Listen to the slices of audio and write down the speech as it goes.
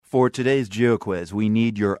For today's GeoQuiz, we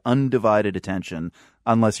need your undivided attention,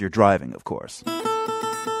 unless you're driving, of course.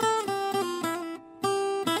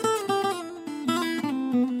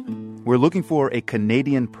 We're looking for a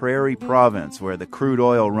Canadian prairie province where the crude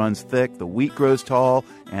oil runs thick, the wheat grows tall,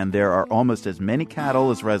 and there are almost as many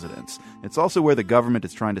cattle as residents. It's also where the government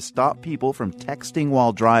is trying to stop people from texting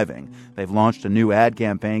while driving. They've launched a new ad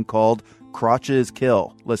campaign called Crotches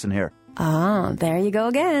Kill. Listen here. Ah, there you go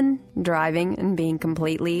again. Driving and being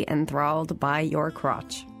completely enthralled by your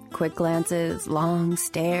crotch. Quick glances, long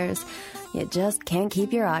stares. You just can't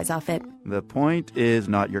keep your eyes off it. The point is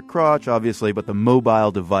not your crotch, obviously, but the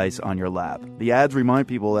mobile device on your lap. The ads remind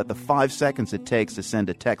people that the 5 seconds it takes to send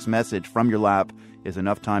a text message from your lap is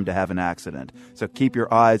enough time to have an accident. So keep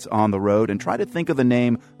your eyes on the road and try to think of the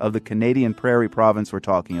name of the Canadian prairie province we're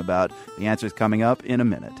talking about. The answer is coming up in a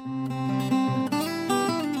minute.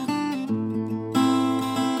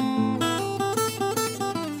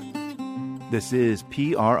 This is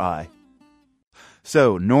PRI.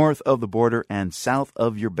 So, north of the border and south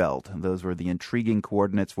of your belt. Those were the intriguing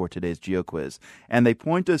coordinates for today's GeoQuiz. And they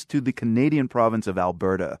point us to the Canadian province of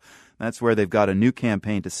Alberta. That's where they've got a new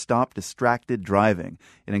campaign to stop distracted driving.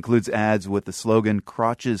 It includes ads with the slogan,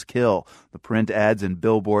 Crotches Kill. The print ads and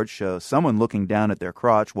billboards show someone looking down at their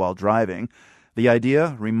crotch while driving. The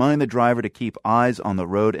idea, remind the driver to keep eyes on the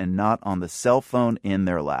road and not on the cell phone in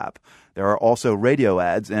their lap. There are also radio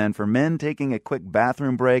ads, and for men taking a quick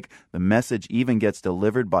bathroom break, the message even gets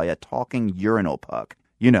delivered by a talking urinal puck.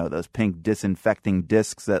 You know, those pink disinfecting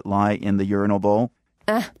discs that lie in the urinal bowl?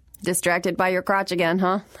 Distracted by your crotch again,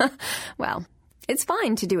 huh? Well, it's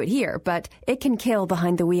fine to do it here, but it can kill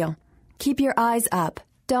behind the wheel. Keep your eyes up.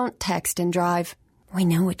 Don't text and drive. We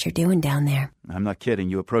know what you're doing down there. I'm not kidding.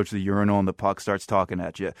 You approach the urinal and the puck starts talking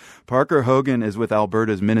at you. Parker Hogan is with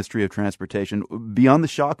Alberta's Ministry of Transportation. Beyond the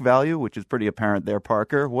shock value, which is pretty apparent there,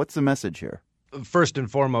 Parker, what's the message here? First and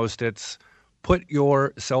foremost, it's put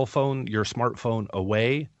your cell phone, your smartphone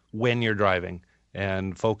away when you're driving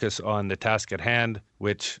and focus on the task at hand,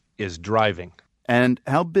 which is driving. And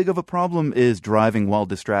how big of a problem is driving while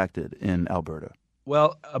distracted in Alberta?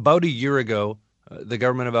 Well, about a year ago, the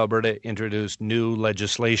government of Alberta introduced new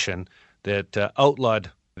legislation that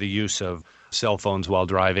outlawed the use of cell phones while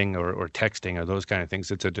driving or texting or those kind of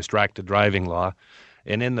things. It's a distracted driving law.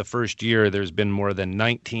 And in the first year, there's been more than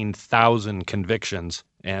 19,000 convictions,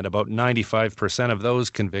 and about 95% of those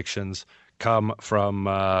convictions come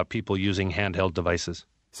from people using handheld devices.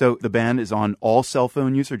 So the ban is on all cell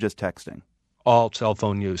phone use or just texting? All cell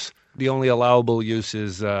phone use. The only allowable use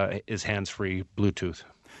is hands-free Bluetooth.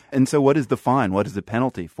 And so what is the fine? What is the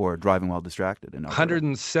penalty for driving while distracted in Alberta?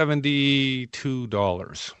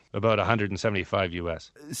 $172, about $175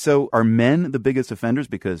 US. So are men the biggest offenders?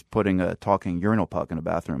 Because putting a talking urinal puck in a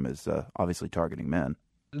bathroom is obviously targeting men.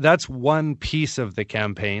 That's one piece of the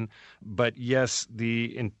campaign. But yes,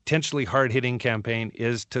 the intentionally hard-hitting campaign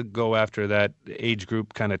is to go after that age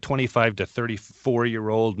group, kind of 25 to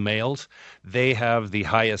 34-year-old males. They have the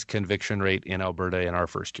highest conviction rate in Alberta in our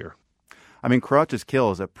first year. I mean, Crotches Kill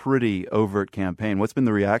is a pretty overt campaign. What's been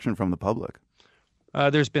the reaction from the public?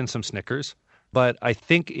 There's been some snickers, but I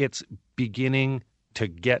think it's beginning to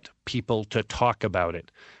get people to talk about it.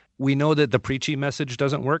 We know that the preachy message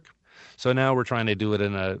doesn't work, so now we're trying to do it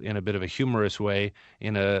in a bit of a humorous way,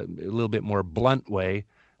 in a little bit more blunt way,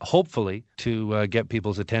 hopefully to get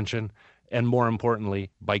people's attention, and more importantly,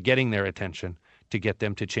 by getting their attention, to get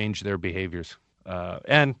them to change their behaviors.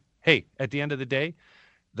 And hey, at the end of the day,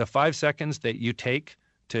 the 5 seconds that you take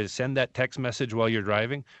to send that text message while you're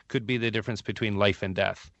driving could be the difference between life and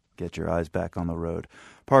death. Get your eyes back on the road.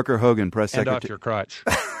 Parker Hogan, Press Secretary. And off your crotch.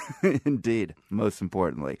 Indeed, most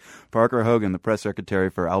importantly. Parker Hogan, the Press Secretary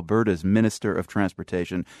for Alberta's Minister of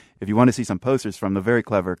Transportation. If you want to see some posters from the very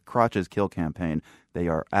clever Crotches Kill campaign, they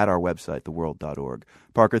are at our website, theworld.org.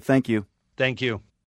 Parker, thank you. Thank you.